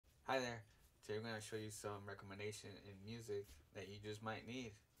Hi there. Today I'm going to show you some recommendation in music that you just might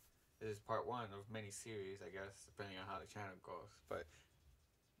need. This is part one of many series, I guess, depending on how the channel goes. But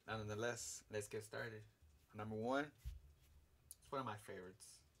nonetheless, let's get started. Number one, it's one of my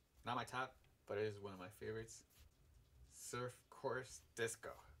favorites. Not my top, but it is one of my favorites. Surf Course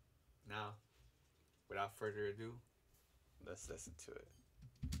Disco. Now, without further ado, let's listen to it.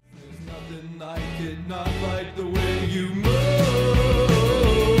 There's nothing like it, not like the way you move.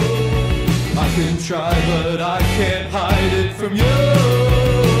 I can try, but I can't hide it from you.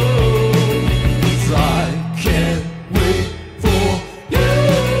 'Cause I can't wait for you.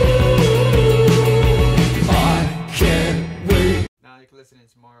 I can't wait. Now you can listen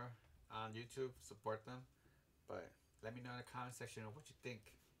to more on YouTube, support them, but let me know in the comment section of what you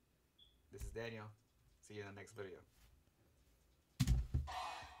think. This is Daniel. See you in the next video.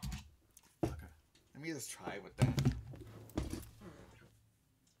 Okay, let me just try with that.